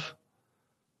love.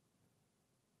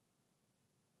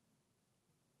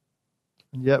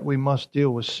 And yet we must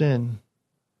deal with sin.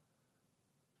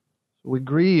 We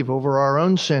grieve over our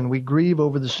own sin. We grieve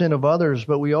over the sin of others,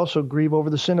 but we also grieve over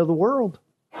the sin of the world.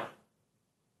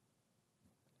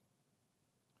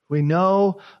 We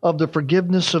know of the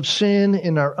forgiveness of sin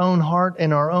in our own heart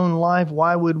and our own life.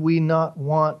 Why would we not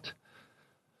want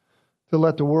to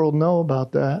let the world know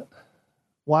about that?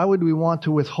 Why would we want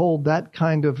to withhold that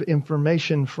kind of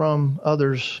information from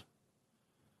others?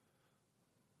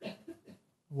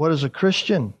 What is a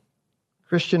Christian? A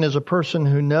Christian is a person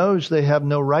who knows they have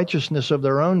no righteousness of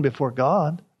their own before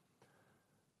God.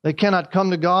 They cannot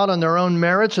come to God on their own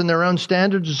merits and their own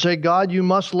standards and say, God, you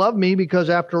must love me because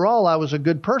after all, I was a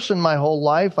good person my whole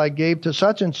life. I gave to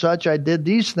such and such. I did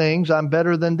these things. I'm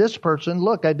better than this person.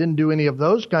 Look, I didn't do any of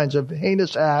those kinds of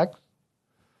heinous acts.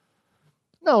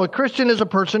 No, a Christian is a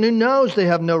person who knows they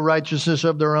have no righteousness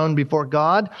of their own before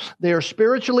God. They are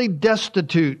spiritually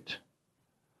destitute.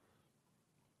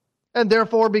 And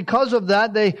therefore, because of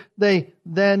that, they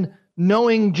then,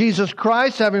 knowing Jesus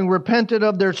Christ, having repented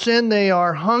of their sin, they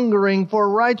are hungering for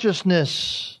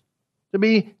righteousness to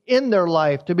be in their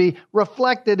life, to be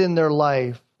reflected in their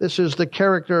life. This is the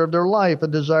character of their life, a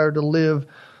desire to live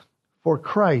for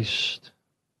Christ.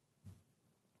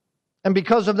 And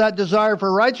because of that desire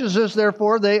for righteousness,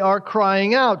 therefore, they are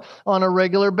crying out on a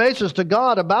regular basis to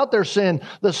God about their sin,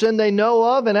 the sin they know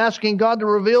of, and asking God to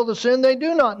reveal the sin they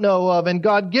do not know of. And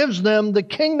God gives them the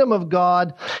kingdom of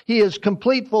God. He is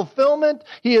complete fulfillment.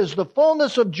 He is the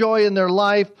fullness of joy in their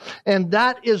life. And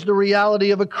that is the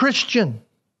reality of a Christian.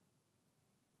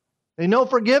 They know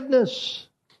forgiveness.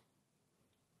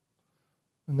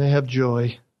 And they have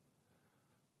joy.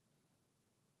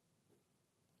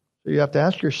 So you have to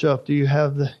ask yourself, do you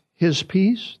have His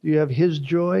peace? Do you have His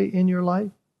joy in your life?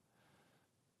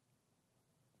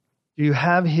 Do you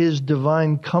have His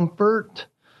divine comfort,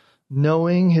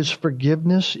 knowing His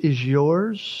forgiveness is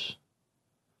yours?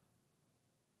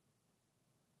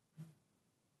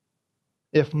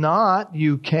 If not,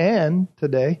 you can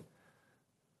today.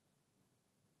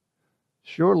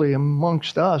 Surely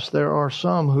amongst us there are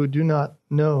some who do not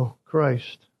know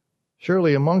Christ.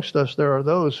 Surely amongst us there are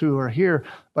those who are here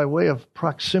by way of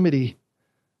proximity.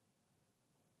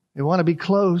 They want to be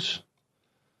close.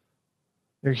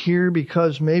 They're here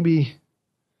because maybe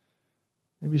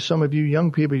some of you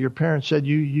young people, your parents said,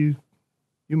 you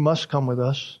must come with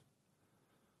us.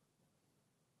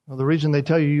 Well, the reason they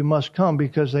tell you must come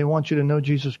because they want you to know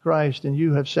Jesus Christ, and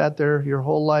you have sat there your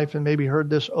whole life and maybe heard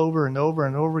this over and over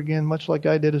and over again, much like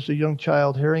I did as a young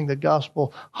child, hearing the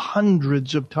gospel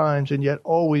hundreds of times and yet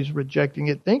always rejecting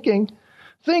it, thinking,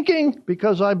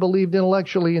 because I believed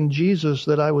intellectually in Jesus,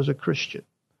 that I was a Christian.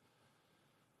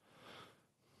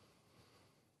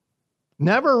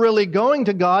 Never really going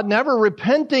to God, never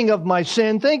repenting of my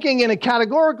sin, thinking in a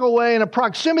categorical way, in a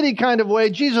proximity kind of way,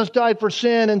 Jesus died for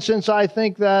sin, and since I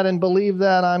think that and believe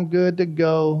that, I'm good to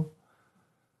go.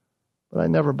 But I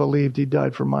never believed He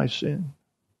died for my sin.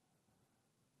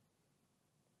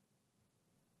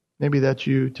 Maybe that's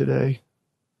you today.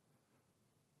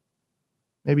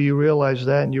 Maybe you realize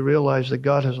that, and you realize that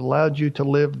God has allowed you to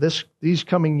live these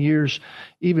coming years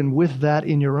even with that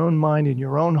in your own mind, in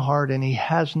your own heart, and He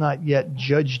has not yet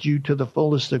judged you to the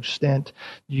fullest extent.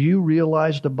 Do you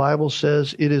realize the Bible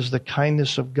says it is the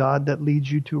kindness of God that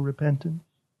leads you to repentance?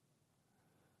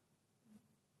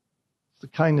 It's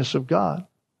the kindness of God.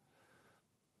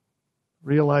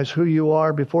 Realize who you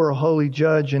are before a holy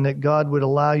judge, and that God would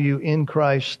allow you in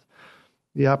Christ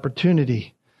the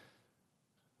opportunity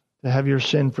to have your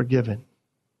sin forgiven.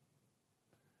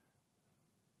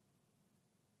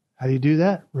 How do you do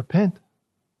that? Repent.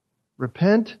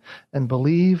 Repent and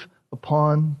believe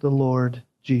upon the Lord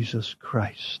Jesus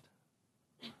Christ.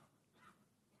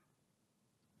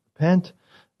 Repent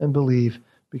and believe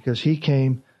because He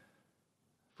came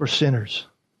for sinners.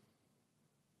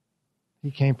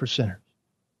 He came for sinners.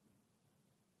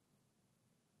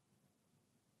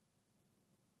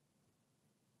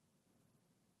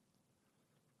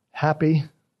 Happy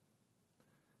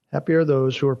are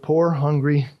those who are poor,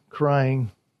 hungry,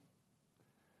 crying,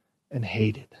 and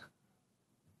hated.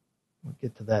 We'll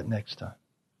get to that next time.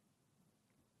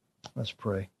 Let's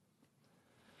pray.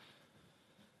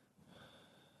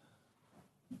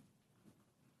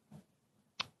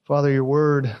 Father, your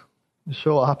word is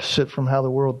so opposite from how the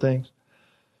world thinks.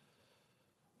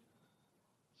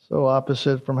 So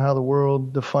opposite from how the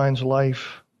world defines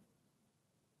life.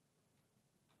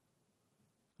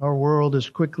 Our world is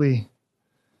quickly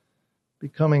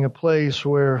becoming a place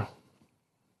where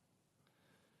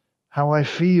How I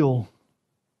feel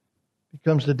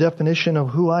becomes the definition of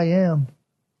who I am.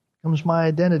 Becomes my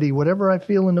identity. Whatever I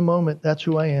feel in the moment, that's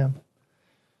who I am.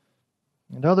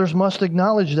 And others must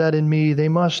acknowledge that in me. They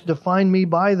must define me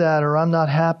by that, or I'm not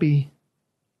happy.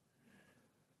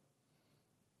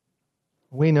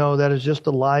 We know that is just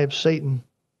a lie of Satan.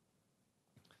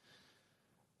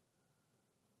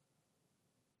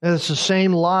 And it's the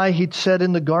same lie he'd said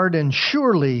in the garden.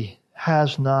 Surely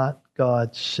has not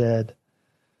God said.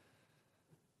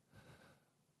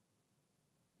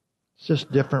 It's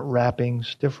just different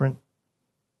wrappings, different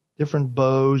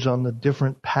bows on the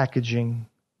different packaging.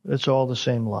 It's all the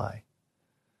same lie.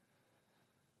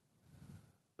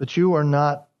 But you are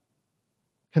not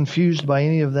confused by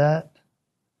any of that.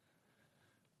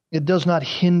 It does not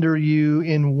hinder you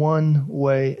in one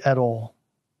way at all.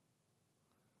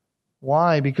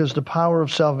 Why? Because the power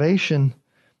of salvation,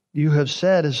 you have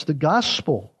said, is the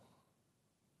gospel.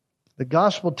 The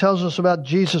gospel tells us about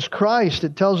Jesus Christ.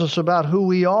 It tells us about who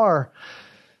we are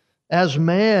as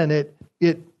man.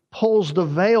 It pulls the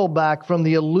veil back from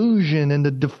the illusion and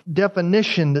the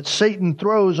definition that Satan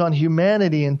throws on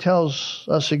humanity and tells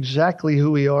us exactly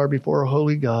who we are before a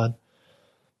holy God.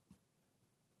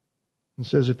 And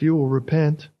says, if you will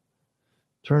repent,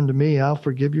 turn to me, I'll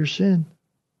forgive your sin.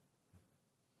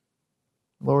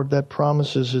 Lord, that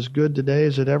promise is as good today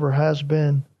as it ever has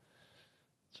been.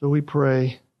 So we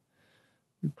pray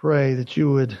that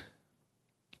you would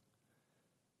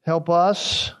help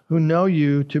us who know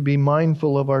you to be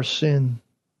mindful of our sin,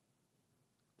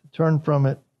 to turn from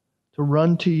it, to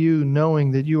run to you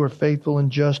knowing that you are faithful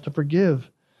and just to forgive,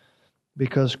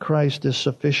 because Christ is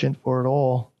sufficient for it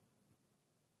all.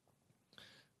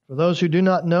 For those who do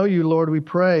not know you, Lord, we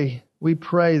pray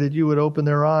that you would open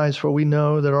their eyes, for we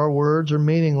know that our words are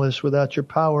meaningless without your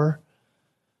power.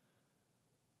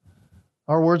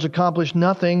 Our words accomplish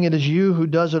nothing. It is you who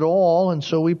does it all, and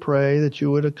so we pray that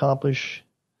you would accomplish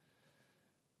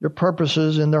your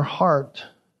purposes in their heart.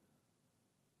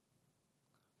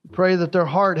 We pray that their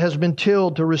heart has been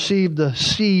tilled to receive the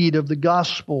seed of the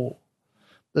gospel,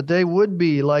 that they would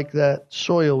be like that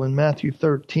soil in Matthew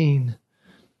 13,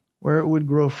 where it would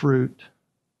grow fruit.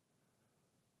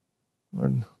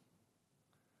 Lord,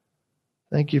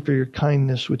 thank you for your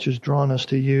kindness which has drawn us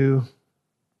to you,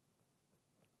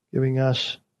 giving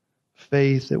us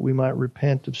faith that we might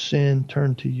repent of sin,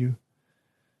 turn to you.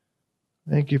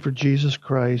 Thank you for Jesus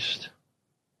Christ.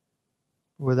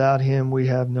 Without him, we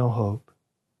have no hope.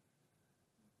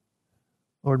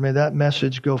 Lord, may that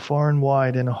message go far and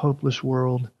wide in a hopeless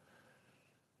world,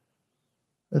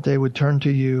 that they would turn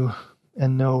to you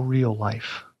and know real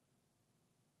life.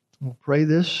 We'll pray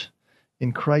this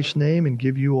in Christ's name and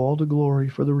give you all the glory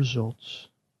for the results.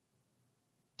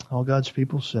 All God's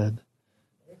people said,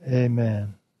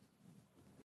 Amen.